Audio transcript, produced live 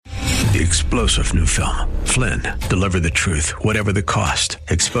The explosive new film, Flynn, deliver the truth, whatever the cost,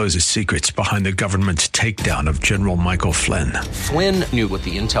 exposes secrets behind the government's takedown of General Michael Flynn. Flynn knew what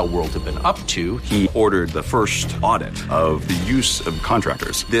the intel world had been up to. He ordered the first audit of the use of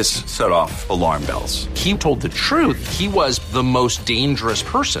contractors. This set off alarm bells. He told the truth. He was the most dangerous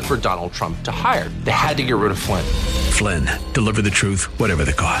person for Donald Trump to hire. They had to get rid of Flynn. Flynn, deliver the truth, whatever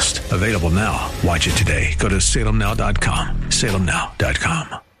the cost. Available now. Watch it today. Go to salemnow.com.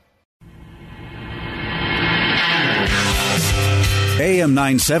 salemnow.com. AM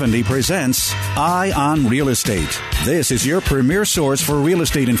 970 presents Eye on Real Estate. This is your premier source for real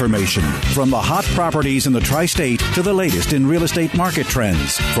estate information. From the hot properties in the tri-state to the latest in real estate market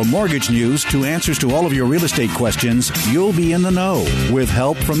trends. From mortgage news to answers to all of your real estate questions, you'll be in the know with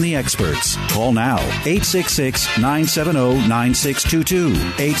help from the experts. Call now, 866-970-9622.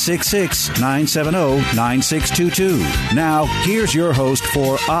 866-970-9622. Now, here's your host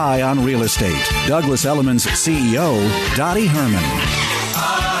for Eye on Real Estate, Douglas Elliman's CEO, Dottie Herman.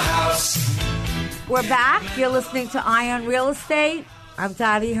 We're back. You're listening to Eye on Real Estate. I'm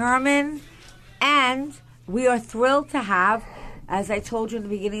Dottie Herman. And we are thrilled to have, as I told you in the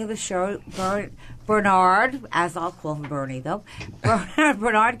beginning of the show, Bernard, as I'll call him Bernie, though,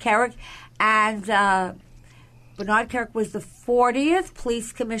 Bernard Kerik. And Bernard Kerik was the 40th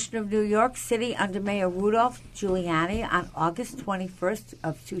Police Commissioner of New York City under Mayor Rudolph Giuliani on August 21st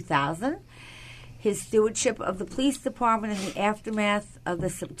of 2000. His stewardship of the police department in the aftermath of the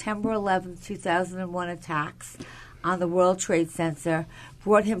September 11, 2001 attacks on the World Trade Center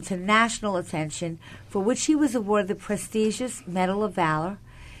brought him to national attention, for which he was awarded the prestigious Medal of Valor.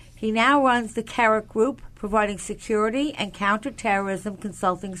 He now runs the Kerik Group, providing security and counterterrorism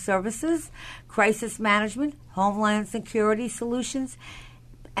consulting services, crisis management, homeland security solutions,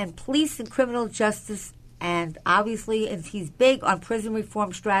 and police and criminal justice. And obviously, he's big on prison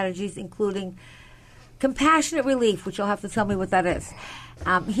reform strategies, including compassionate relief, which you'll have to tell me what that is.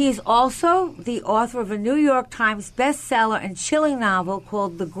 He is also the author of a New York Times bestseller and chilling novel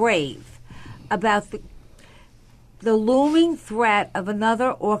called The Grave, about the looming threat of another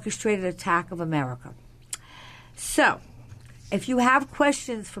orchestrated attack of America. So, if you have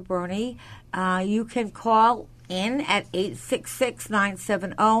questions for Bernie, you can call in at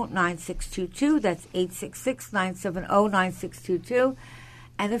 866-970-9622. That's 866-970-9622.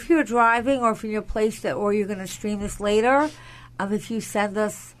 And if you're driving or if you're in a place or you're going to stream this later, if you send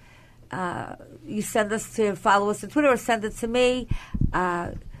us to follow us on Twitter or send it to me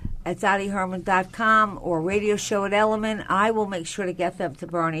at dottieherman.com or radio show at Element, I will make sure to get them to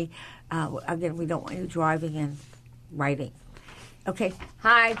Bernie. Again, we don't want you driving and writing. Okay.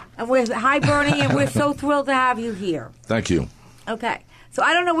 Hi, Bernie, and we're so thrilled to have you here. Thank you. Okay. So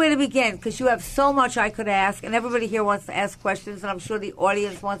I don't know where to begin because you have so much I could ask, and everybody here wants to ask questions, and I'm sure the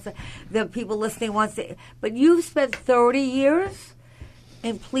audience wants to, the people listening wants to. But you've spent 30 years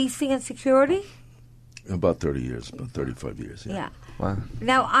in policing and security? About 30 years, about 35 years, yeah. Wow.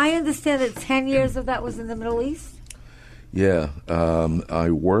 Now, I understand that 10 years of that was in the Middle East? Yeah. I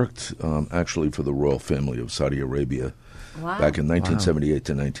worked actually for the royal family of Saudi Arabia back in 1978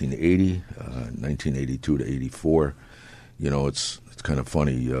 to 1980, 1982 to 84. You know, it's kind of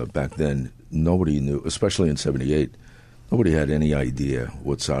funny. Back then, nobody knew, especially in 78, nobody had any idea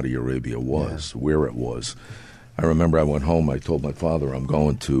what Saudi Arabia was, where it was. I remember I went home, I told my father, I'm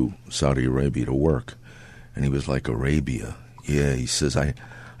going to Saudi Arabia to work. And he was like, Arabia? Yeah, he says, I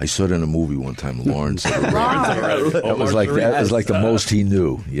saw it in a movie one time, Lawrence of Arabia. That was like the most he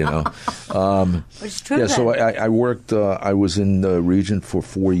knew, you know. So I worked, I was in the region for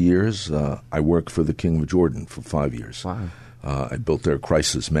 4 years. I worked for the King of Jordan for 5 years. Wow. I built their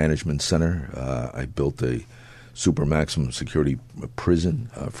crisis management center. I built a super maximum security prison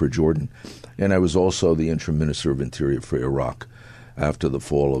for Jordan. And I was also the interim minister of Interior for Iraq after the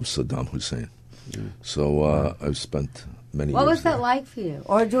fall of Saddam Hussein. So I've spent many years. What was that like for you?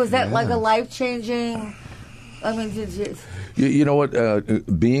 Or was that like a life-changing... I mean, did you... You know what?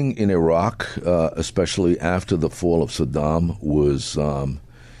 Being in Iraq, especially after the fall of Saddam, was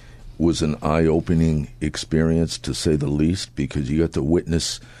an eye-opening experience, to say the least, because you got to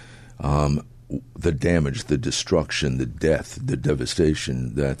witness the damage, the destruction, the death, the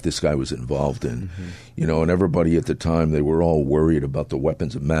devastation that this guy was involved in. Mm-hmm. You know, and everybody at the time, they were all worried about the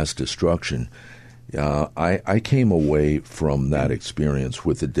weapons of mass destruction. I came away from that experience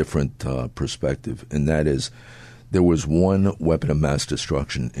with a different perspective, and that is there was one weapon of mass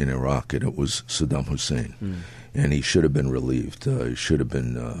destruction in Iraq, and it was Saddam Hussein. Mm. And he should have been relieved. He should have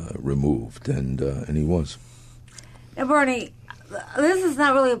been removed, and he was. Now, Bernie, this is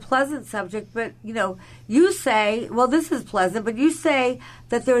not really a pleasant subject, but, you say, well, this is pleasant, but you say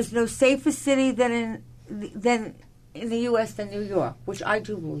that there is no safer city than in the U.S. than New York, which I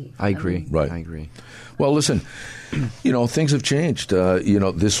do believe. I agree. Right. I agree. Well, listen, things have changed.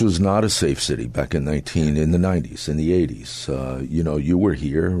 This was not a safe city back in the 90s, in the 80s. You were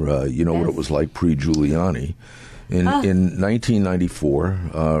here. You know what it was like pre-Giuliani. In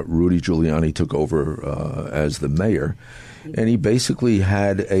 1994, Rudy Giuliani took over as the mayor, and he basically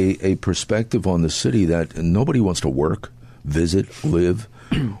had a perspective on the city that nobody wants to work, visit, live,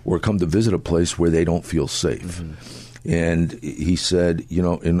 or come to visit a place where they don't feel safe. Mm-hmm. And he said,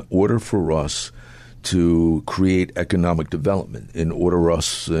 in order for us to create economic development, in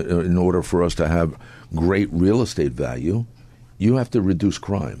order for us to have great real estate value, you have to reduce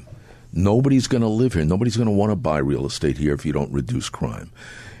crime. Nobody's going to live here. Nobody's going to want to buy real estate here if you don't reduce crime.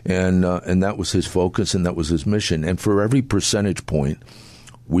 And that was his focus, and that was his mission. And for every percentage point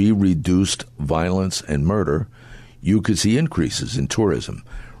we reduced violence and murder, you could see increases in tourism,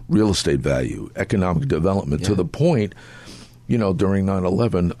 real estate value, economic development, to the point, during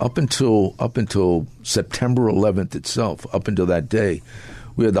 9/11, up until September 11th itself, up until that day,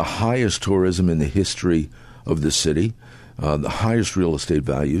 we had the highest tourism in the history of the city, the highest real estate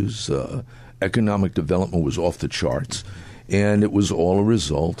values, economic development was off the charts, and it was all a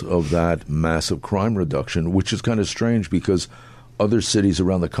result of that massive crime reduction, which is kind of strange because other cities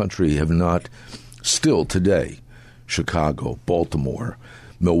around the country have not, still today, Chicago, Baltimore,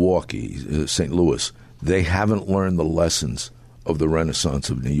 Milwaukee, St. Louis, they haven't learned the lessons of the Renaissance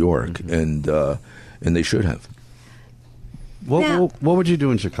of New York, and they should have. What would you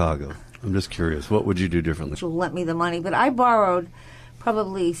do in Chicago? I'm just curious. What would you do differently? Which will lend me the money, but I borrowed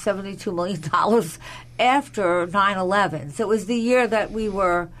probably $72 million after 9/11. So it was the year that we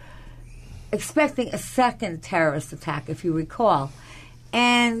were expecting a second terrorist attack, if you recall.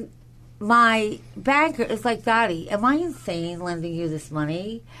 And my banker is like, Dottie, am I insane lending you this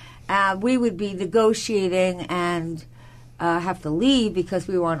money? We would be negotiating and have to leave because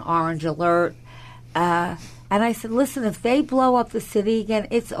we were on orange alert. And I said, listen, if they blow up the city again,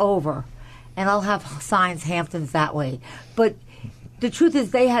 it's over. And I'll have signs Hamptons that way. But the truth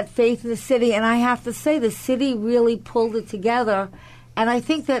is they had faith in the city, and I have to say the city really pulled it together. And I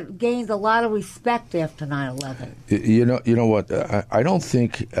think that gained a lot of respect after 9/11. You know what? I don't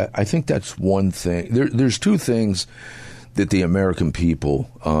think. I think that's one thing. There's two things that the American people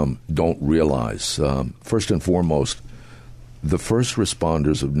don't realize. First and foremost, the first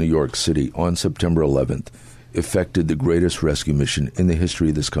responders of New York City on September 11th effected the greatest rescue mission in the history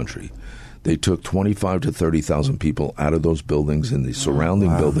of this country. They took 25 to 30,000 people out of those buildings and the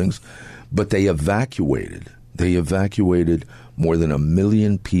surrounding buildings, but they evacuated more than 1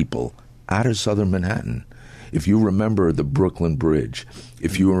 million people out of southern Manhattan. If you remember the Brooklyn Bridge,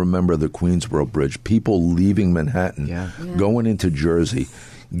 if you remember the Queensboro Bridge, people leaving Manhattan, going into Jersey,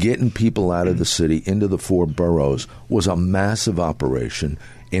 getting people out of the city into the four boroughs was a massive operation,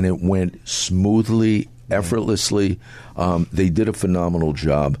 and it went smoothly, effortlessly. They did a phenomenal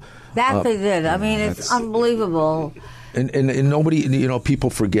job. That they did. I mean, it's unbelievable. And nobody, people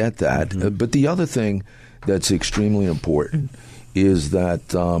forget that. But the other thing that's extremely important is that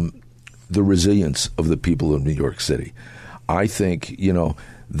the resilience of the people of New York City. I think,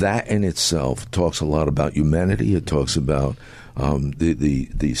 that in itself talks a lot about humanity. It talks about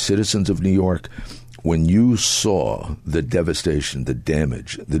the citizens of New York. When you saw the devastation, the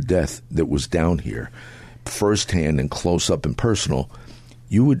damage, the death that was down here, firsthand and close up and personal,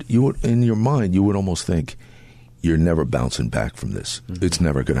 you would in your mind, you would almost think, you're never bouncing back from this. It's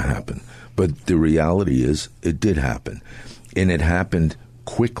never going to happen. But the reality is, it did happen, and it happened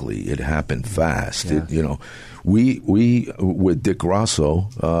quickly. It happened fast. Yeah. We with Dick Grasso,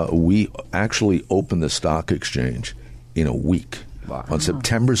 we actually opened the stock exchange in a week. Wow. On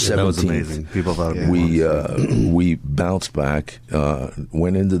September 17th. That was amazing. People thought it was we bounced back,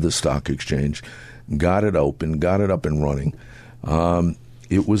 went into the stock exchange, got it open, got it up and running.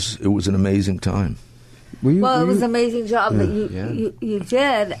 It was an amazing time. It was an amazing job that you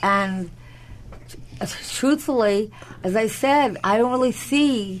did, and truthfully, as I said, I don't really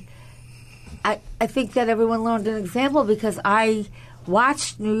see. I think that everyone learned an example because I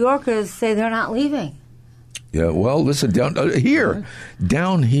watched New Yorkers say they're not leaving. Yeah, well, listen, down here,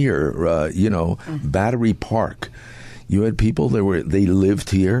 Battery Park, you had people they lived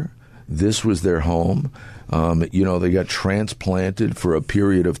here. This was their home. They got transplanted for a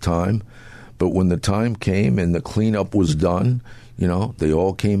period of time. But when the time came and the cleanup was done, You know, they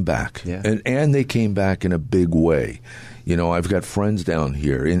all came back, and they came back in a big way. You know, I've got friends down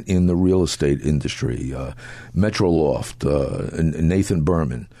here in the real estate industry. Metroloft, Nathan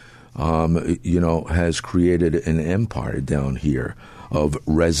Berman, you know, has created an empire down here of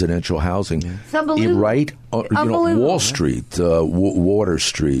residential housing. It's unbelievable. Right, you know, Wall Street, Water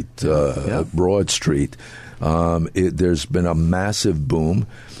Street, Broad Street. There's been a massive boom.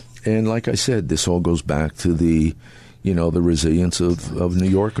 And like I said, this all goes back to the, you know, the resilience of New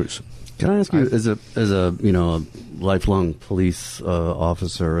Yorkers. Can I ask you, as a you know, a lifelong police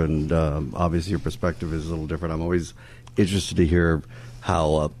officer, and obviously your perspective is a little different. I'm always interested to hear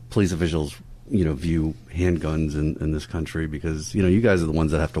how police officials, you know, view handguns in this country, because, you know, you guys are the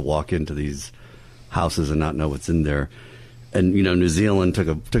ones that have to walk into these houses and not know what's in there. And, you know, New Zealand took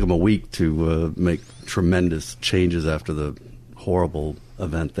them a week to make tremendous changes after the horrible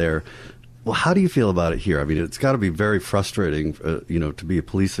event there. Well, how do you feel about it here? I mean, it's got to be very frustrating, you know, to be in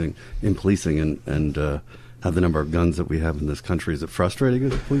policing and have the number of guns that we have in this country. Is it frustrating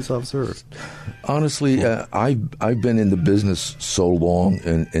as a police officer? Honestly, I've been in the business so long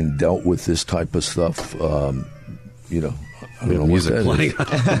and dealt with this type of stuff. You know, I don't know music what playing.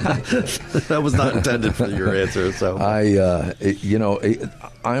 That was not intended for your answer. So you know,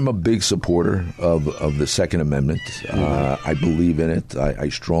 I'm a big supporter of the Second Amendment. I believe in it. I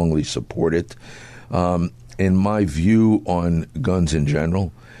strongly support it. In my view on guns in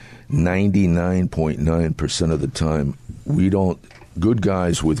general, 99.9% of the time, good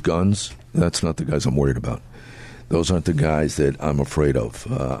guys with guns, that's not the guys I'm worried about. Those aren't the guys that I'm afraid of.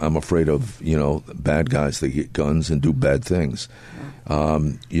 I'm afraid of, you know, bad guys that get guns and do bad things.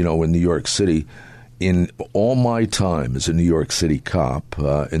 You know, in New York City, in all my time as a New York City cop,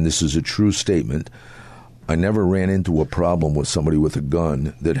 and this is a true statement, I never ran into a problem with somebody with a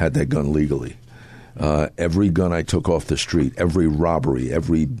gun that had that gun legally. Every gun I took off the street, every robbery,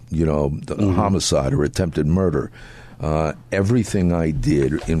 every, you know, homicide or attempted murder, everything I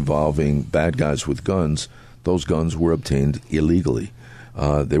did involving bad guys with guns, those guns were obtained illegally.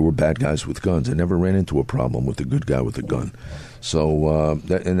 They were bad guys with guns. I never ran into a problem with a good guy with a gun. So,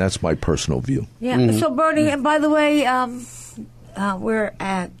 and that's my personal view. Yeah. So, Bernie, and by the way, we're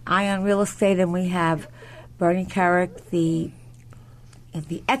at Ion Real Estate, and we have Bernie Kerik, the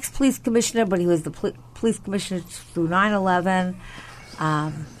ex-police commissioner, but he was the police commissioner through 9/11,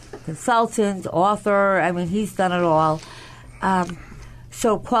 consultant, author. I mean, he's done it all.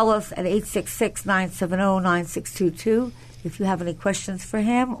 So call us at 866-970-9622 if you have any questions for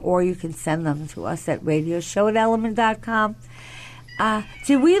him, or you can send them to us at radioshow@element.com.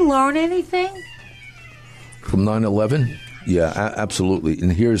 Did we learn anything? From 9/11? Yeah, absolutely.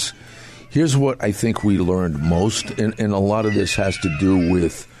 And here's what I think we learned most, and a lot of this has to do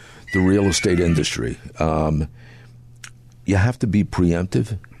with the real estate industry. You have to be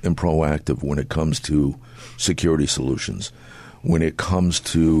preemptive and proactive when it comes to security solutions, when it comes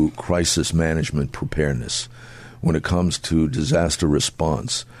to crisis management preparedness, when it comes to disaster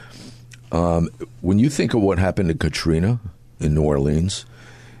response. When you think of what happened to Katrina in New Orleans,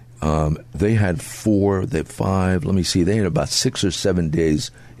 they had they had about 6 or 7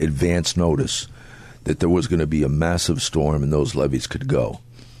 days advance notice that there was going to be a massive storm and those levees could go.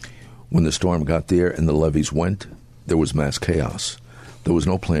 When the storm got there and the levees went, there was mass chaos. There was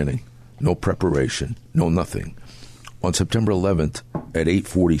no planning, no preparation, no nothing. On September 11th at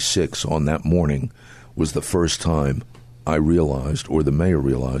 8:46 on that morning was the first time I realized, or the mayor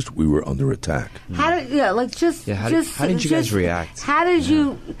realized, we were under attack. How did you guys react? How did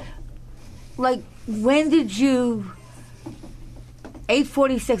you, when did you,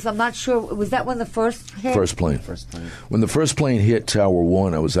 8:46, I'm not sure, was that when the first hit? First plane. When the first plane hit Tower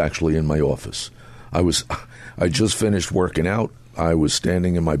 1, I was actually in my office. I just finished working out. I was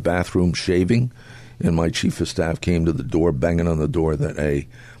standing in my bathroom shaving, and my chief of staff came to the door, banging on the door, that a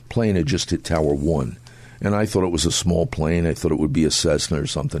plane had just hit Tower 1. And I thought it was a small plane. I thought it would be a Cessna or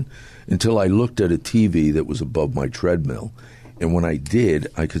something, until I looked at a TV that was above my treadmill. And when I did,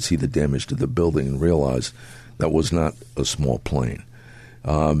 I could see the damage to the building and realized that was not a small plane.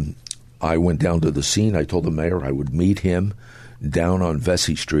 I went down to the scene. I told the mayor I would meet him down on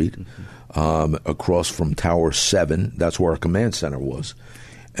Vesey Street, across from Tower 7. That's where our command center was.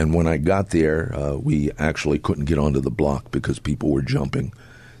 And when I got there, we actually couldn't get onto the block because people were jumping.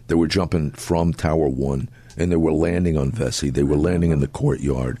 They were jumping from Tower 1, and they were landing on Vesey. They were landing in the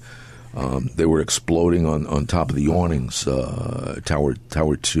courtyard. They were exploding on top of the awnings,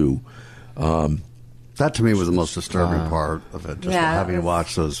 Tower 2. That to me was the most disturbing part of it, just having to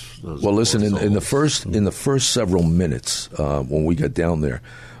watch those. Well, listen, in the first several minutes when we got down there,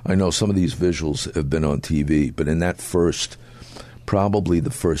 I know some of these visuals have been on TV, but in that first probably the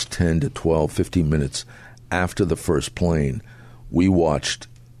first 10 to 12, 15 minutes after the first plane, I watched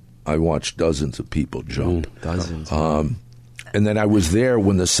dozens of people jump. Dozens. And then I was there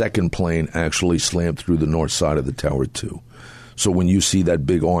when the second plane actually slammed through the north side of the tower, too. So when you see that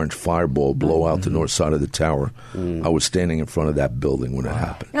big orange fireball blow out the north side of the tower, I was standing in front of that building when it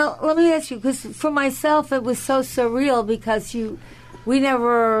happened. Now, let me ask you, because for myself, it was so surreal because we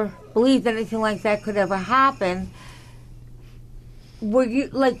never believed anything like that could ever happen. Were you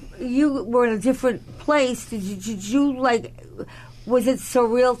were in a different place? Did you was it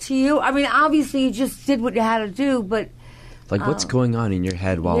surreal to you? I mean, obviously you just did what you had to do, but what's going on in your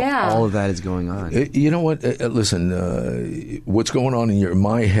head while all of that is going on? You know what? Listen, what's going on in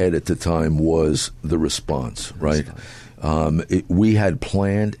my head at the time was the response, right? We had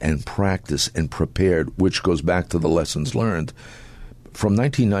planned and practiced and prepared, which goes back to the lessons learned. From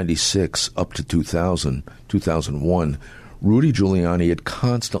 1996 up to 2001, Rudy Giuliani had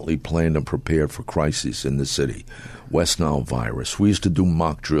constantly planned and prepared for crises in the city. West Nile virus. We used to do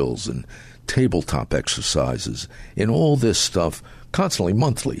mock drills and tabletop exercises and all this stuff constantly,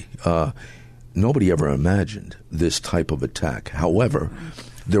 monthly. Nobody ever imagined this type of attack. However,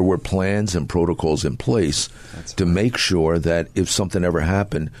 there were plans and protocols in place to make sure that if something ever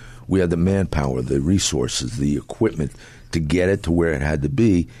happened, we had the manpower, the resources, the equipment to get it to where it had to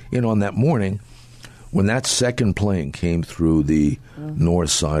be. And on that morning, when that second plane came through the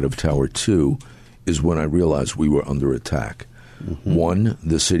north side of Tower 2 is when I realized we were under attack. One,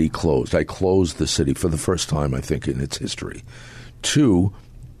 the city closed. I closed the city for the first time, I think, in its history. Two,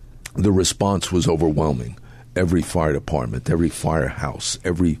 the response was overwhelming. Every fire department, every firehouse,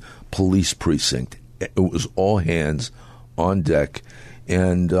 every police precinct, it was all hands on deck,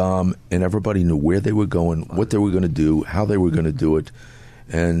 and everybody knew where they were going, what they were going to do, how they were going to do it,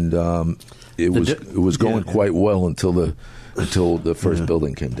 and it was going quite well until the first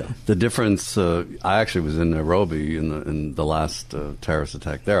building came down. The difference, I actually was in Nairobi in the last terrorist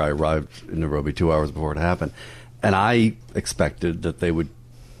attack there. I arrived in Nairobi 2 hours before it happened, and I expected that they would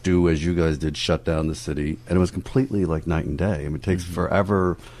do as you guys did, shut down the city, and it was completely like night and day. I mean, it takes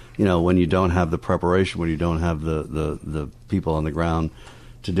forever, when you don't have the preparation, when you don't have the people on the ground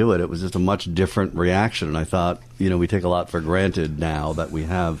to do it. It was just a much different reaction, and I thought, we take a lot for granted now that we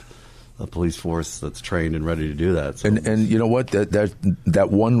have a police force that's trained and ready to do that. So. And you know what? That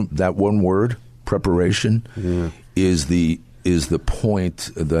one word, preparation, is the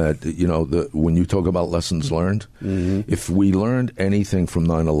point that when you talk about lessons learned, if we learned anything from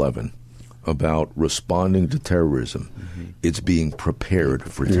 9/11 about responding to terrorism, it's being prepared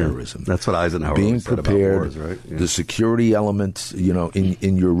for terrorism. That's what Eisenhower being said prepared, about wars, right? Yeah. The security element,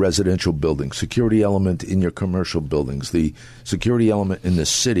 in your residential buildings, security element in your commercial buildings, the security element in the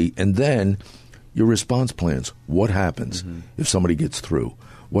city, and then your response plans. What happens if somebody gets through?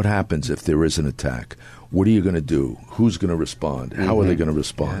 What happens if there is an attack? What are you going to do? Who's going to respond? How are they going to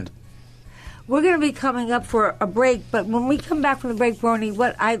respond? We're going to be coming up for a break, but when we come back from the break, Bernie,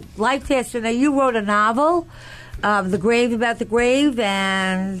 what I'd like to ask you, now you wrote a novel, The Grave About the Grave,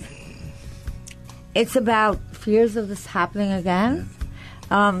 and it's about fears of this happening again.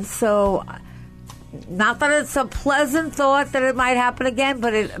 So, not that it's a pleasant thought that it might happen again,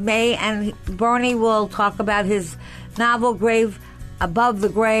 but it may, and Bernie will talk about his novel, Grave Above the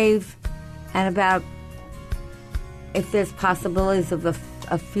Grave, and about if there's possibilities of a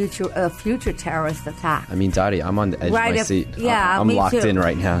future terrorist attack. I mean, Dottie, I'm on the edge of my seat. Yeah, I'm locked in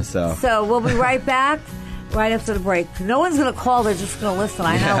right now. So we'll be right back right after the break. No one's going to call; they're just going to listen.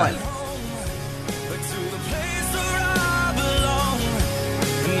 I know it.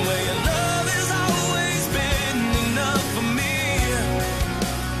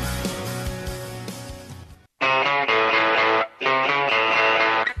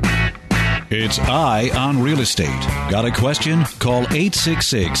 It's Eye on Real Estate. Got a question? Call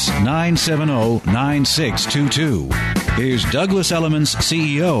 866-970-9622. Here's Douglas Elliman's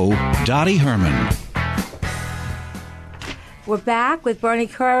CEO, Dottie Herman. We're back with Bernie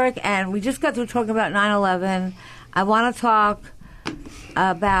Kerik, and we just got through talking about 9/11. I want to talk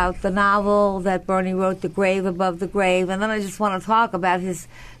about the novel that Bernie wrote, The Grave Above the Grave, and then I just want to talk about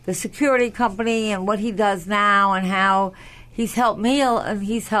the security company and what he does now and how he's helped me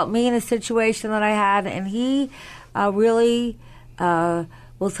in a situation that I had, and he really will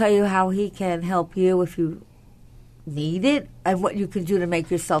tell you how he can help you if you need it and what you can do to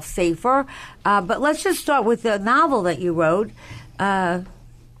make yourself safer. But let's just start with the novel that you wrote.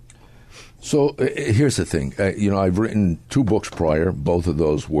 So here's the thing. I've written 2 books prior. Both of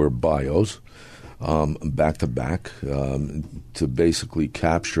those were bios, back to back, to basically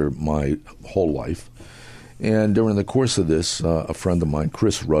capture my whole life. And during the course of this, a friend of mine,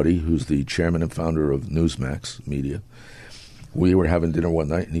 Chris Ruddy, who's the chairman and founder of Newsmax Media, we were having dinner one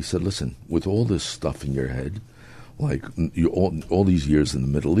night, and he said, listen, with all this stuff in your head, like all these years in the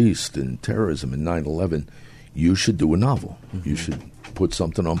Middle East and terrorism and 9/11, you should do a novel. Mm-hmm. You should put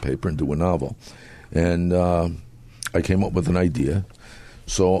something on paper and do a novel. And I came up with an idea.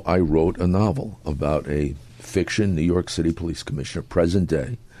 So I wrote a novel about a fiction New York City police commissioner, present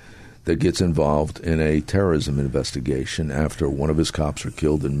day, that gets involved in a terrorism investigation after one of his cops are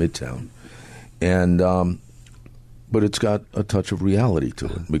killed in Midtown. And but it's got a touch of reality to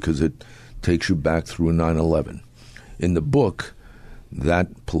it because it takes you back through 9/11. In the book,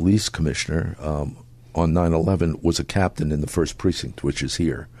 that police commissioner on 9/11 was a captain in the 1st Precinct, which is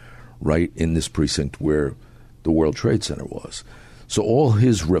here, right in this precinct where the World Trade Center was. So all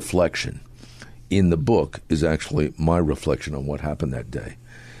his reflection in the book is actually my reflection on what happened that day.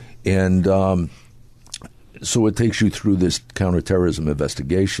 And so it takes you through this counterterrorism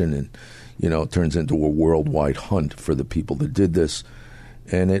investigation, and, it turns into a worldwide hunt for the people that did this,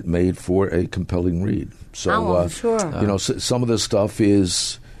 and it made for a compelling read. So, sure. Some of the stuff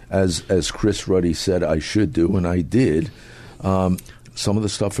is, as Chris Ruddy said I should do, and I did, some of the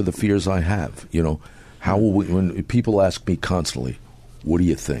stuff are the fears I have. How will when people ask me constantly, what do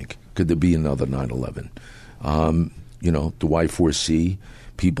you think? Could there be another 9/11? Do I foresee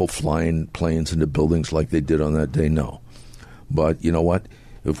people flying planes into buildings like they did on that day? No. But you know what?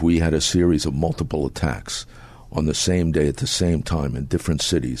 If we had a series of multiple attacks on the same day at the same time in different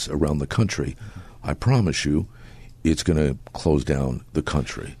cities around the country, I promise you it's going to close down the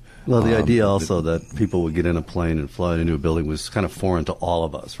country. Well, the idea also that people would get in a plane and fly into a building was kind of foreign to all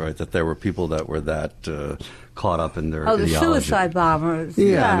of us, right? That there were people that were that caught up in their ideology. The suicide bombers.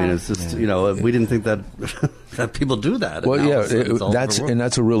 Yeah, I mean, it's just, we didn't think that that people do that. Well,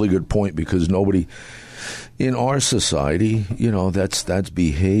 that's a really good point, because nobody in our society, that's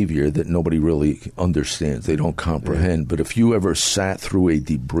behavior that nobody really understands. They don't comprehend. Yeah. But if you ever sat through a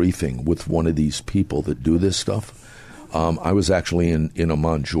debriefing with one of these people that do this stuff, I was actually in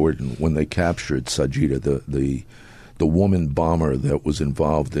Amman, Jordan, when they captured Sajida, the woman bomber that was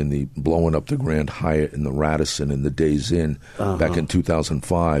involved in the blowing up the Grand Hyatt and the Radisson and the Days Inn back in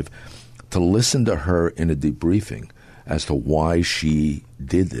 2005. To listen to her in a debriefing as to why she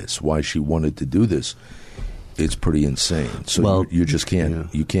did this, why she wanted to do this, it's pretty insane. So you just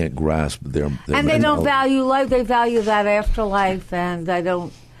can't you can't grasp their and they don't value life. They value that afterlife, and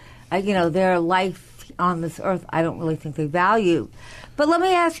their life on this earth, I don't really think they value. But let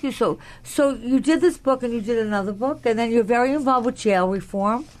me ask you, so you did this book and you did another book, and then you're very involved with jail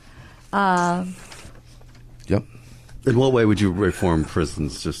reform. Yep. In what way would you reform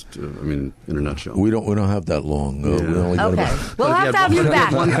prisons? Just, in a nutshell. We don't have that long. We only got we'll have to have you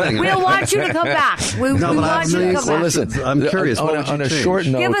back. We'll want you to come back. We want you to come back. Well, listen, I'm curious. On a short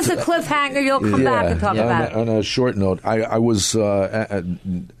note, give us a cliffhanger. You'll come back and talk about it. On a short note, I was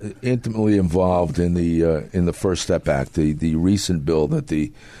intimately involved in the First Step Act, the recent bill that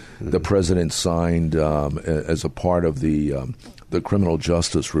the president signed as a part of the criminal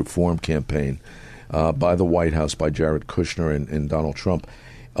justice reform campaign. By the White House, by Jared Kushner and Donald Trump.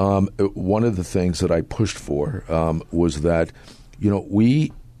 One of the things that I pushed for was that,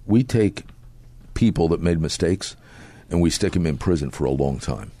 we take people that made mistakes and we stick them in prison for a long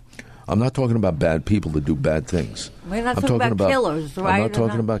time. I'm not talking about bad people that do bad things. We're not talking about killers, right? I'm not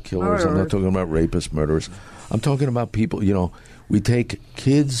talking about killers. Murderers. I'm not talking about rapists, murderers. I'm talking about people, we take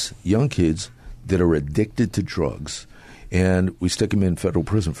young kids that are addicted to drugs, and we stick them in federal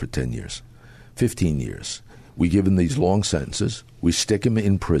prison for 10 years. 15 years. We give them these long sentences. We stick them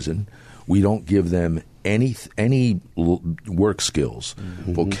in prison. We don't give them any work skills,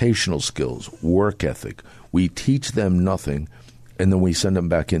 vocational skills, work ethic. We teach them nothing, and then we send them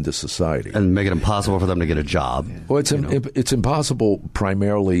back into society. And make it impossible for them to get a job. Well, it's impossible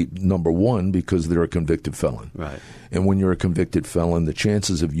primarily, number one, because they're a convicted felon. Right. And when you're a convicted felon, the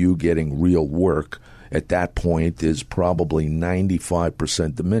chances of you getting real work at that point is probably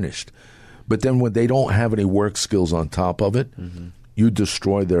 95% diminished. But then when they don't have any work skills on top of it, you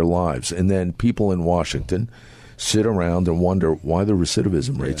destroy their lives. And then people in Washington sit around and wonder why the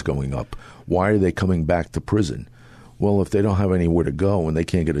recidivism rate's going up. Why are they coming back to prison? Well, if they don't have anywhere to go and they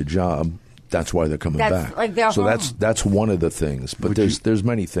can't get a job, that's why they're coming back. Like their so home. that's one of the things. But there's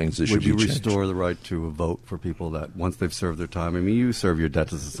many things that should be changed. Would you restore the right to vote for people that once they've served their time? You serve your debt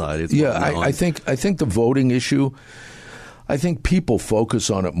to society. It's I think the voting issue. I think people focus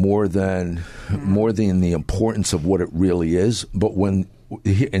on it more than the importance of what it really is. But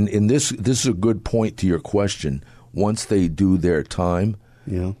this is a good point to your question. Once they do their time,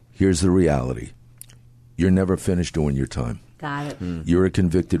 here's the reality: you're never finished doing your time. Got it. You're a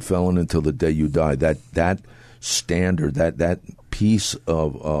convicted felon until the day you die. That standard, that piece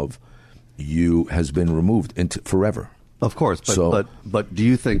of you has been removed into forever. Of course, but do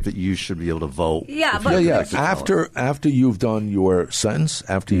you think that you should be able to vote? Yeah, After you've done your sentence,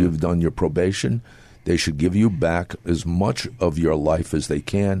 after you've done your probation, they should give you back as much of your life as they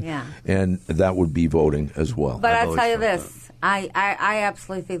can, and that would be voting as well. But I'll tell you this. I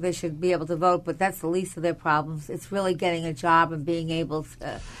absolutely think they should be able to vote, but that's the least of their problems. It's really getting a job and being able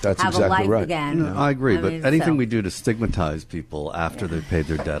to have a life again. No, I agree, but anything we do to stigmatize people after they've paid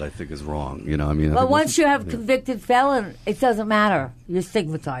their debt, I think, is wrong. Well, once you have convicted felon, it doesn't matter. You're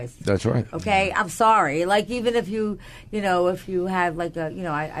stigmatized. That's right. Okay, I'm sorry. Like even if you had like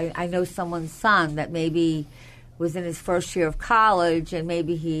I know someone's son that maybe was in his first year of college and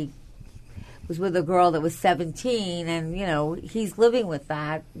maybe he was with a girl that was 17, and he's living with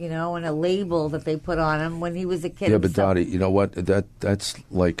that, and a label that they put on him when he was a kid. Yeah, but Dottie, you know what? That's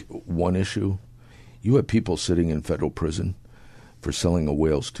like one issue. You have people sitting in federal prison for selling a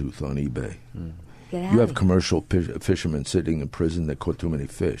whale's tooth on eBay. You have commercial fishermen sitting in prison that caught too many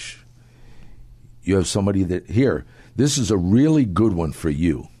fish. You have somebody that this is a really good one for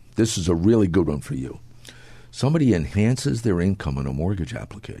you. Somebody enhances their income on a mortgage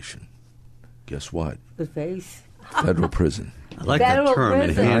application. Guess what? The face. Federal prison. I like that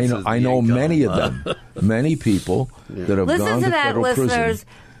term. I know many of them. Many people that have gone to federal prison. Listeners.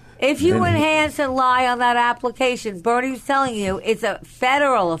 If you enhance and lie on that application, Bernie's telling you it's a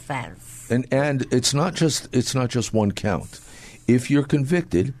federal offense. And it's not just one count. If you're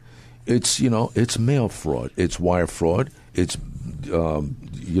convicted, it's mail fraud, it's wire fraud, it's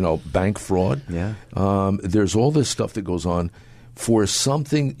bank fraud. Yeah. There's all this stuff that goes on. For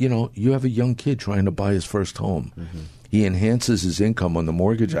something, you have a young kid trying to buy his first home. Mm-hmm. He enhances his income on the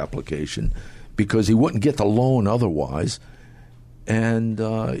mortgage application because he wouldn't get the loan otherwise. And,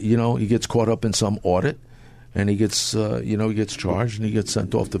 he gets caught up in some audit and he gets charged and he gets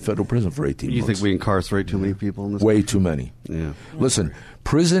sent off to federal prison for 18 months. You think we incarcerate too many people in this Way country? Too many. Yeah. Listen,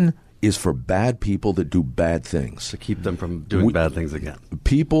 prison is for bad people that do bad things. To keep them from doing bad things again.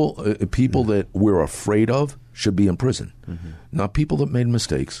 People that we're afraid of should be in prison. Mm-hmm. Not people that made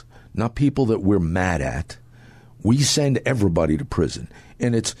mistakes, not people that we're mad at. We send everybody to prison.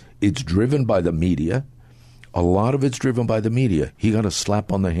 And it's driven by the media. A lot of it's driven by the media. He got a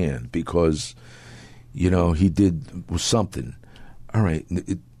slap on the hand because, he did something. All right,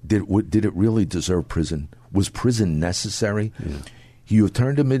 did it really deserve prison? Was prison necessary? Yeah. You've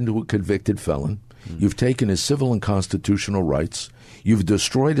turned him into a convicted felon. Mm-hmm. You've taken his civil and constitutional rights. You've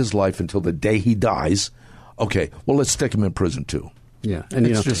destroyed his life until the day he dies. Okay, well, let's stick him in prison, too. Yeah, and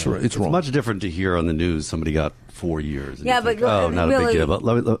it's wrong. It's much different to hear on the news somebody got 4 years. And yeah, but think, not really, a big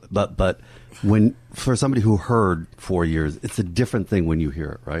deal. But when for somebody who heard 4 years, it's a different thing when you hear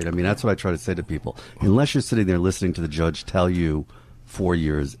it, right? I mean, that's what I try to say to people. Unless you're sitting there listening to the judge tell you 4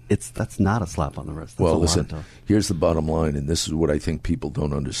 years, that's not a slap on the wrist. That's listen, here's the bottom line, and this is what I think people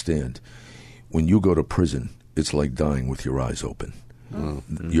don't understand. When you go to prison, it's like dying with your eyes open.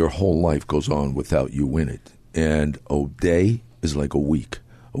 Mm-hmm. Your whole life goes on without you in it. And a day is like a week.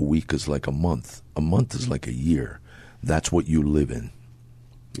 A week is like a month. A month is like a year. That's what you live in.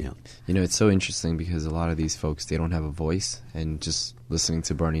 Yeah. It's so interesting because a lot of these folks, they don't have a voice. And just listening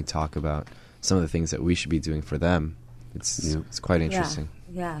to Bernie talk about some of the things that we should be doing for them, it's quite interesting.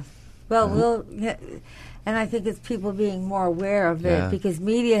 Yeah. Well, and I think it's people being more aware of it because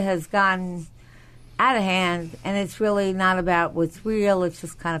media has gotten out of hand, and it's really not about what's real. It's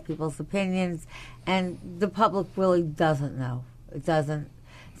just kind of people's opinions, and the public really doesn't know. It doesn't.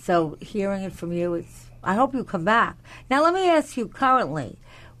 So hearing it from you, I hope you come back. Now, let me ask you currently,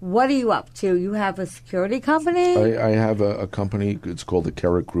 what are you up to? You have a security company? I have a company. It's called the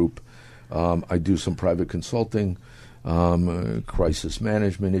Carrot Group. I do some private consulting, crisis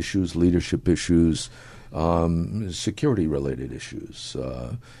management issues, leadership issues, security-related issues.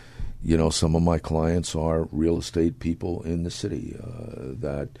 Some of my clients are real estate people in the city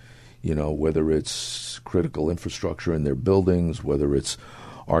that, whether it's critical infrastructure in their buildings, whether it's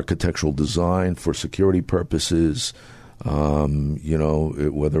architectural design for security purposes,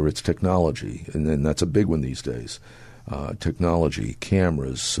 whether it's technology, and then that's a big one these days. Technology,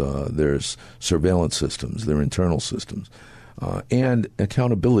 cameras, there's surveillance systems, there are internal systems, and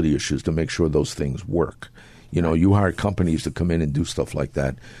accountability issues to make sure those things work. You hire companies to come in and do stuff like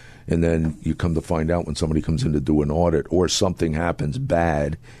that, and then you come to find out when somebody comes in to do an audit or something happens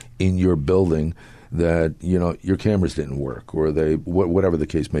bad in your building that, your cameras didn't work or whatever the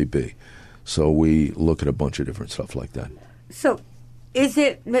case may be. So we look at a bunch of different stuff like that. So Is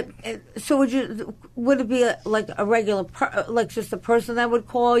it so? Would it be like a regular, like just a person that would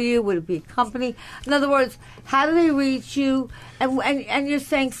call you? Would it be a company? In other words, how do they reach you? And you're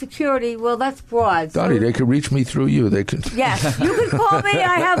saying security. Well, that's broad. Dottie, they could reach me through you. They could. Yes, you can call me.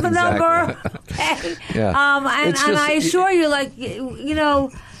 I have the number. Okay. Yeah. And I assure you, like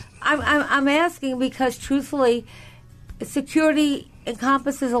I'm asking because truthfully, security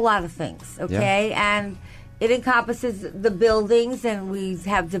encompasses a lot of things. Okay, and it encompasses the buildings, and we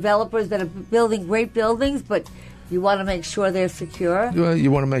have developers that are building great buildings, but you want to make sure they're secure.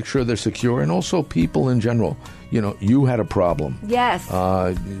 You want to make sure they're secure, and also people in general. You had a problem. Yes.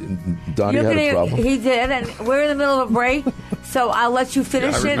 Donnie had a problem. He did, and we're in the middle of a break, so I'll let you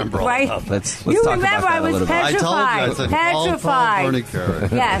finish it. Right? Let's you talk remember about that I was petrified. I told you, petrified. Bernie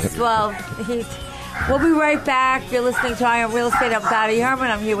Carrick. Yes. Well, we'll be right back. You're listening to Eye on Real Estate. I'm Dottie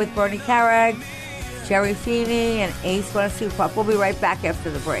Herman. I'm here with Bernie Carrick, Jerry Feeney, and Ace One Super Pop. We'll be right back after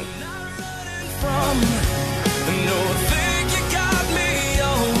the break.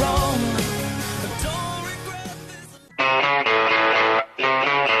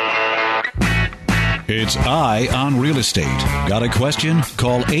 It's Eye on Real Estate. Got a question?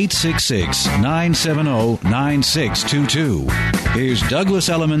 Call 866-970-9622. Here's Douglas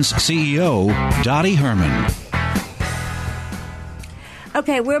Elliman's CEO, Dottie Herman.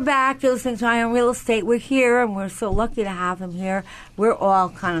 Okay, we're back. You're listening to Eye on Real Estate. We're here, and we're so lucky to have him here. We're all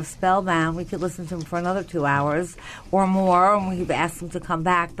kind of spellbound. We could listen to him for another 2 hours or more, and we've asked him to come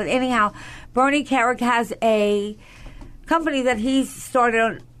back. But anyhow, Bernie Carrick has a company that he's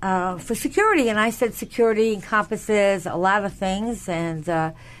started for security, and I said security encompasses a lot of things,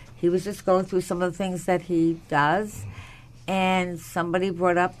 and he was just going through some of the things that he does, and somebody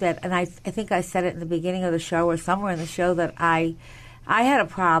brought up that, and I think I said it in the beginning of the show or somewhere in the show, that I had a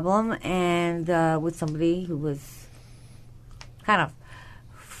problem and with somebody who was kind of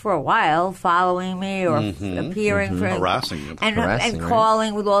for a while following me or appearing for harassing you and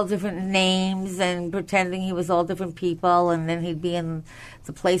calling with all different names and pretending he was all different people, and then he'd be in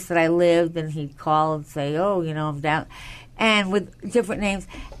the place that I lived and he'd call and say, I'm down, and with different names.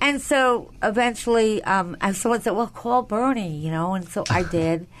 And so eventually someone said, well, call Bernie, and so I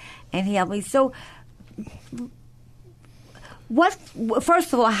did, and he helped me. So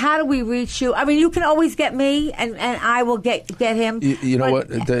first of all, how do we reach you? I mean, you can always get me, and I will get him. You know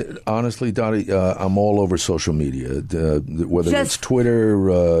what? Honestly, Dottie, I'm all over social media, whether it's Twitter,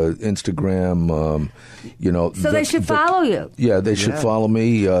 Instagram, So they should follow you. Yeah, they should follow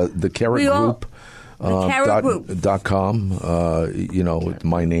me. The Carrick Group. TheCarrickGroup.com,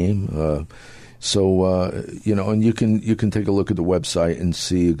 my name. And you can take a look at the website and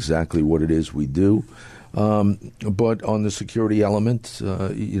see exactly what it is we do. But on the security element,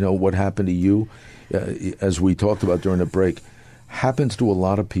 what happened to you, as we talked about during the break, happens to a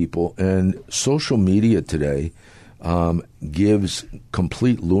lot of people. And social media today gives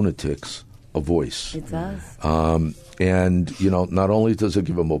complete lunatics a voice. It does. Not only does it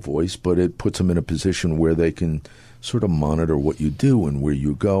give them a voice, but it puts them in a position where they can sort of monitor what you do and where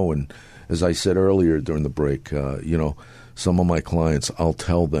you go. And as I said earlier during the break, some of my clients, I'll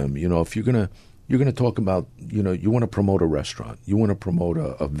tell them, if you're going to talk about, you want to promote a restaurant, you want to promote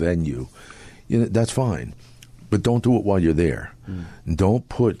a venue, that's fine, but don't do it while you're there. Don't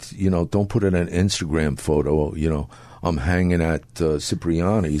put in an Instagram photo, I'm hanging at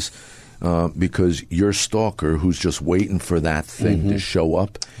Cipriani's, because your stalker who's just waiting for that thing to show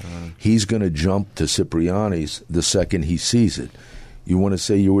up, he's going to jump to Cipriani's the second he sees it. You want to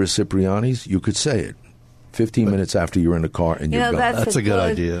say you were at Cipriani's? You could say it 15 minutes after you're in the car and you're gone. That's a good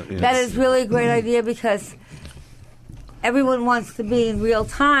idea. Yes. That is really a great idea, because everyone wants to be in real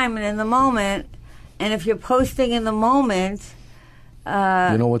time and in the moment. And if you're posting in the moment, you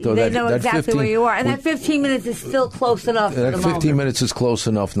know what, though, they know exactly where you are. And that 15 minutes is still close enough. That 15 minutes is close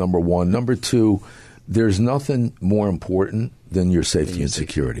enough, number one. Number two, there's nothing more important than your safety and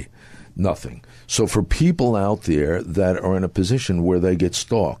security. Nothing. So for people out there that are in a position where they get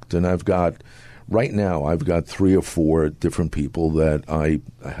stalked, and right now I've got 3 or 4 different people that I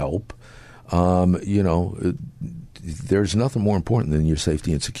help, there's nothing more important than your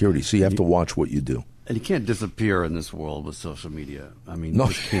safety and security. So you have to watch what you do. And you can't disappear in this world with social media. I mean, no.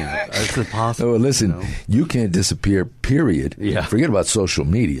 You can't. It's impossible. No, listen, you can't disappear, period. Yeah. Forget about social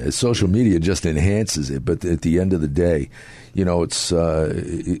media. Social media just enhances it. But at the end of the day, it's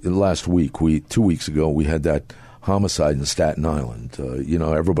last week, 2 weeks ago, we had that homicide in Staten Island.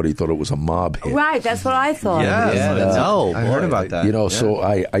 Everybody thought it was a mob hit. Right, that's what I thought. I heard about that. So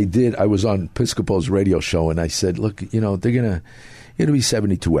I was on Piscopo's radio show, and I said, look, they're going to, it'll be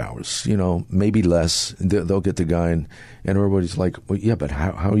 72 hours, maybe less. They'll get the guy, and everybody's like, well, yeah, but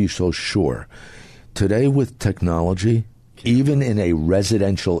how are you so sure? Today with technology, even in a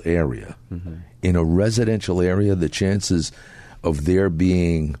residential area, the chances of there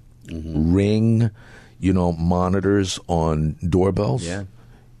being Ring, monitors on doorbells. Yeah.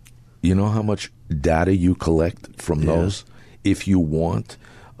 You know how much data you collect from those if you want.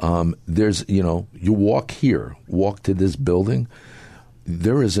 There's, you walk to this building,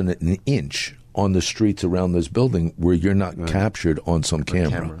 there isn't an inch on the streets around this building where you're not captured on some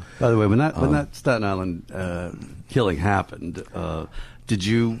camera. By the way, when that Staten Island killing happened, did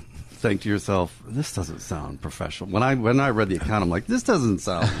you think to yourself, this doesn't sound professional? When I read the account, I'm like, this doesn't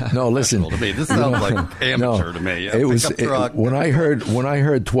sound listen to me. This sounds like amateur to me. When I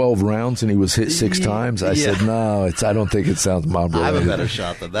heard 12 rounds and he was hit 6 times, I said, no, I don't think it sounds mob related. I have a better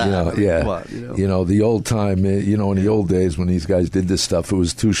shot than that. The old time, in the old days when these guys did this stuff, it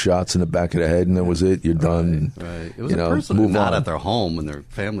was 2 shots in the back of the head and that was it. You're done. Right. It was a person not at their home and their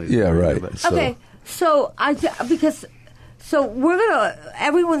family. Yeah, right. Okay, so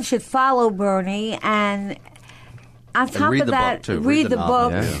everyone should follow Bernie, and on top of that, read the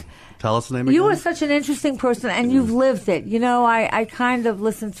book. Yeah. Tell us the name again. You are such an interesting person, and you've lived it. I kind of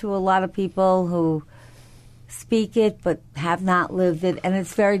listen to a lot of people who speak it but have not lived it, and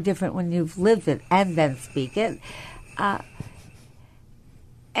it's very different when you've lived it and then speak it.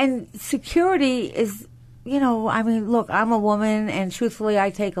 And security is, look, I'm a woman, and truthfully,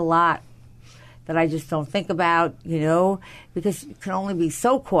 I take a lot that I just don't think about, because you can only be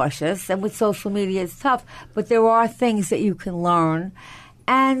so cautious. And with social media, it's tough. But there are things that you can learn.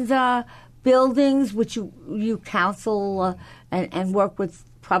 And buildings, which you counsel and work with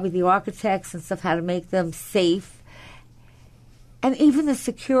probably the architects and stuff, how to make them safe. And even the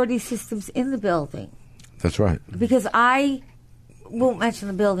security systems in the building. That's right. Because I won't mention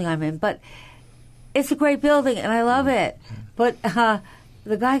the building I'm in, but it's a great building, and I love it. But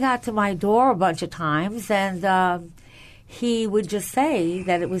the guy got to my door a bunch of times, and he would just say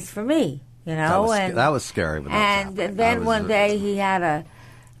that it was for me, That was scary. And then one day he had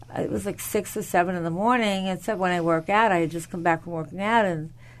it was like 6 or 7 in the morning, and said when I work out, I had just come back from working out,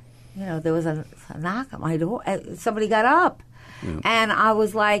 and, there was a knock at my door. Somebody got up. Yeah. And I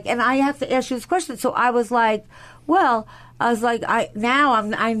was like, and I have to ask you this question. So I was like, I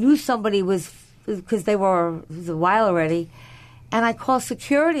knew somebody was, because it was a while already. And I called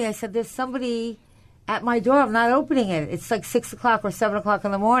security. I said, there's somebody at my door. I'm not opening it. It's like 6 o'clock or 7 o'clock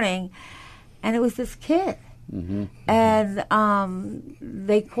in the morning. And it was this kid. Mm-hmm. And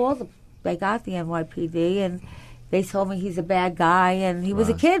they got the NYPD, and they told me he's a bad guy. And he was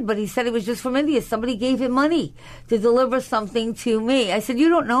a kid, but he said he was just from India. Somebody gave him money to deliver something to me. I said, you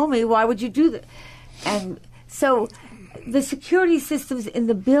don't know me. Why would you do that? And so the security systems in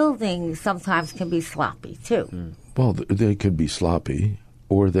the building sometimes can be sloppy, too. Mm. Well, they could be sloppy,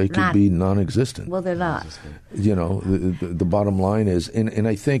 or they could be non-existent. Well, they're not. The bottom line is, and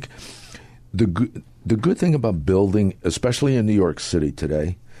I think the good thing about building, especially in New York City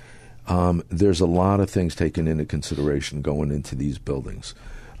today, there's a lot of things taken into consideration going into these buildings.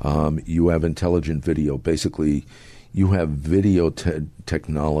 You have intelligent video. Basically, you have video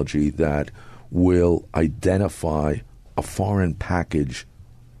technology that will identify a foreign package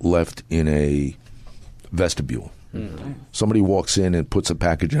left in a vestibule. Mm-hmm. Somebody walks in and puts a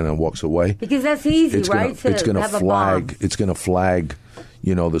package in and walks away. Because that's easy, right? It's going to flag. It's going to flag,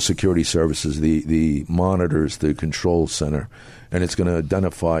 the security services, the monitors, the control center, and it's going to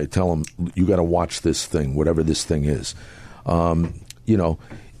identify. Tell them you got to watch this thing, whatever this thing is. You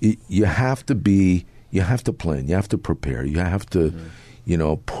have to be. You have to plan. You have to prepare. You have to,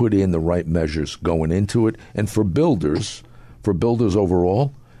 put in the right measures going into it. And for builders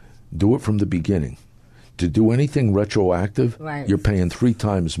overall, do it from the beginning. To do anything retroactive, you're paying 3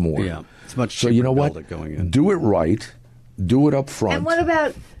 times more. Yeah, it's much cheaper. So you know what? Going in. Do it right. Do it up front. And what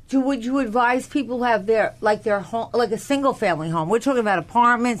about? Would you advise people who have their home, like a single family home? We're talking about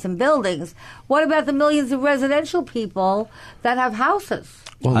apartments and buildings. What about the millions of residential people that have houses?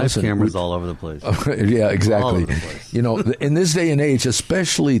 Well, I have cameras all over the place. Yeah, exactly. All over the place. In this day and age,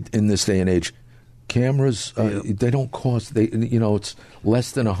 especially in this day and age, cameras they don't cost. It's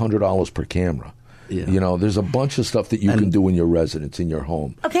less than $100 per camera. Yeah. There's a bunch of stuff that you can do in your residence, in your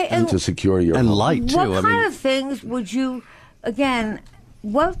home, and to secure your home. And light, too. What kind of things would you,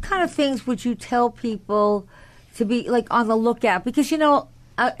 what kind of things would you tell people to be, on the lookout? Because,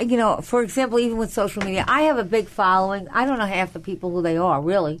 for example, even with social media, I have a big following. I don't know half the people who they are,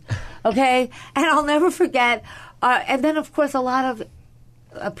 really. Okay? And I'll never forget. And then, of course, a lot of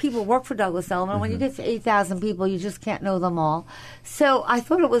people work for Douglas Elliman. When you get to 8,000 people, you just can't know them all. So I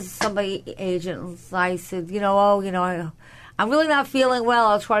thought it was somebody agent. I said, I'm really not feeling well.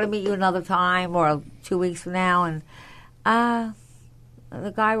 I'll try to meet you another time or 2 weeks from now. And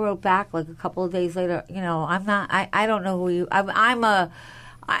the guy wrote back like a couple of days later, I'm not, I don't know who you, I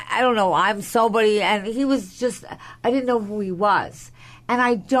don't know, I'm somebody. And he was just, I didn't know who he was. And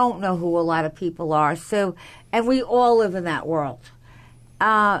I don't know who a lot of people are. So, and we all live in that world.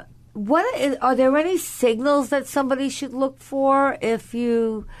 Are there any signals that somebody should look for if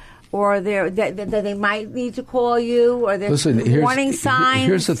you, or that they might need to call you, or there's warning signs?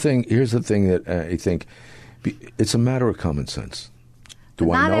 Here's the thing that I think it's a matter of common sense.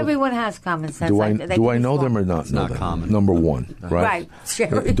 Not everyone has common sense. Do I know them or not know them? Common. Number one, right?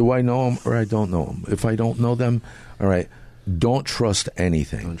 Right. Do I know them or I don't know them? If I don't know them, all right, don't trust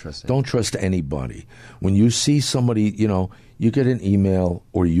anything. Don't trust anybody. When you see somebody, you get an email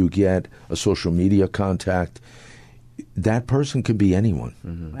or you get a social media contact, that person can be anyone.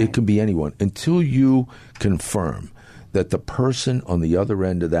 Mm-hmm. Right. It can be anyone. Until you confirm that the person on the other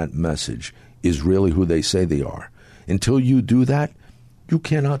end of that message is really who they say they are, until you do that, you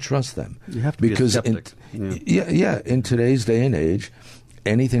cannot trust them. You have to be a skeptic. In today's day and age,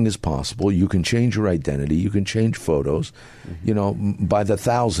 anything is possible. You can change your identity. You can change photos, by the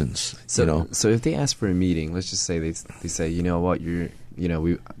thousands. So if they ask for a meeting, let's just say they say, you know what,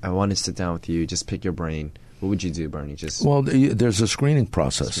 I want to sit down with you, just pick your brain. What would you do, Bernie? There's a screening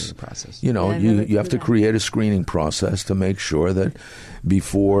process. You have to create a screening process to make sure that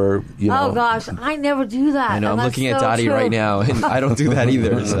before Oh gosh, I never do that. I know. I'm looking at Dottie right now, and I don't do that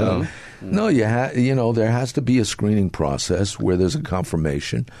either. So. No, there has to be a screening process where there's a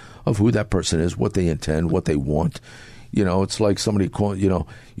confirmation of who that person is, what they intend, what they want. It's like somebody calling.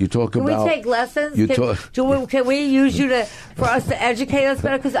 You talk about. Can we take lessons? Can we use you for us to educate us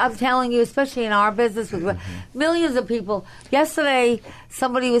better? Because I'm telling you, especially in our business with millions of people. Yesterday,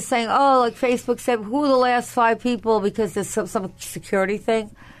 somebody was saying, like Facebook said, who are the last 5 people because there's some security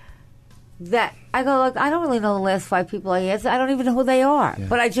thing. That I go, I don't really know the last 5 people I answer. I don't even know who they are,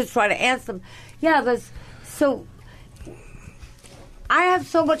 but I just try to answer them. So I have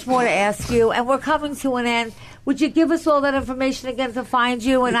so much more to ask you, and we're coming to an end. Would you give us all that information again to find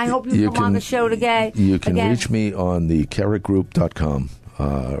you? And I hope you come on the show today. You can reach me on the KerrickGroup.com,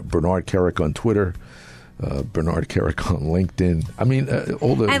 Bernard Kerik on Twitter, Bernard Kerik on LinkedIn. I mean,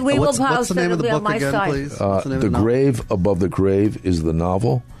 all the. And we will post it. What's the name of the book again, please? The Grave Above the Grave is the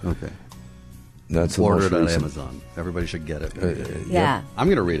novel. Okay. That's the ordered on Amazon. Everybody should get it. Yeah. I'm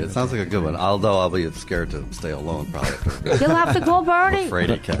going to read it. Sounds like a good one. Although I'll be scared to stay alone probably. You'll have to call Bernie. I'm afraid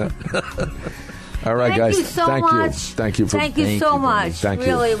he can. All right, guys. Thank you so much. Thank you so much. Thank you.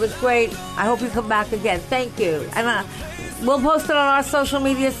 Really, it was great. I hope you come back again. Thank you. And we'll post it on our social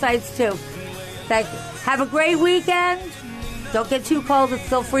media sites, too. Thank you. Have a great weekend. Don't get too cold. It's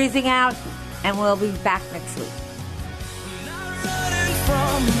still freezing out. And we'll be back next week.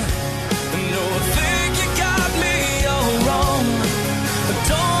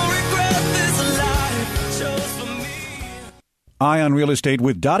 Eye on Real Estate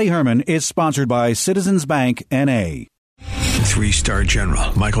with Dottie Herman is sponsored by Citizens Bank, N.A. 3-star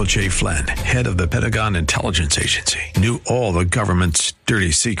General Michael J. Flynn, head of the Pentagon Intelligence Agency, knew all the government's dirty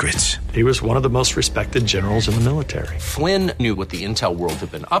secrets. He was one of the most respected generals in the military. Flynn knew what the intel world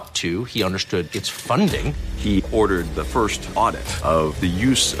had been up to. He understood its funding. He ordered the first audit of the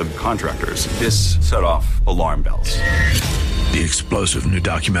use of contractors. This set off alarm bells. The explosive new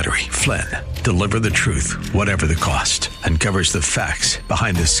documentary, Flynn, Deliver the Truth, Whatever the Cost, uncovers the facts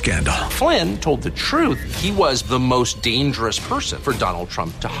behind this scandal. Flynn told the truth. He was the most dangerous person for Donald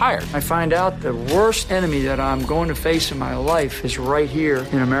Trump to hire. I find out the worst enemy that I'm going to face in my life is right here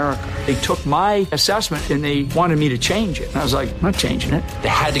in America. They took my assessment and they wanted me to change it. And I was like, I'm not changing it. They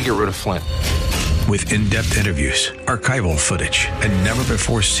had to get rid of Flynn. With in-depth interviews, archival footage, and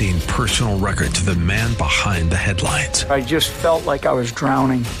never-before-seen personal records of the man behind the headlines. I just felt like I was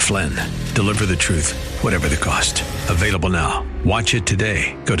drowning. Flynn, Deliver the Truth, Whatever the Cost. Available now. Watch it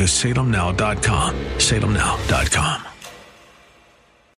today. Go to salemnow.com. salemnow.com.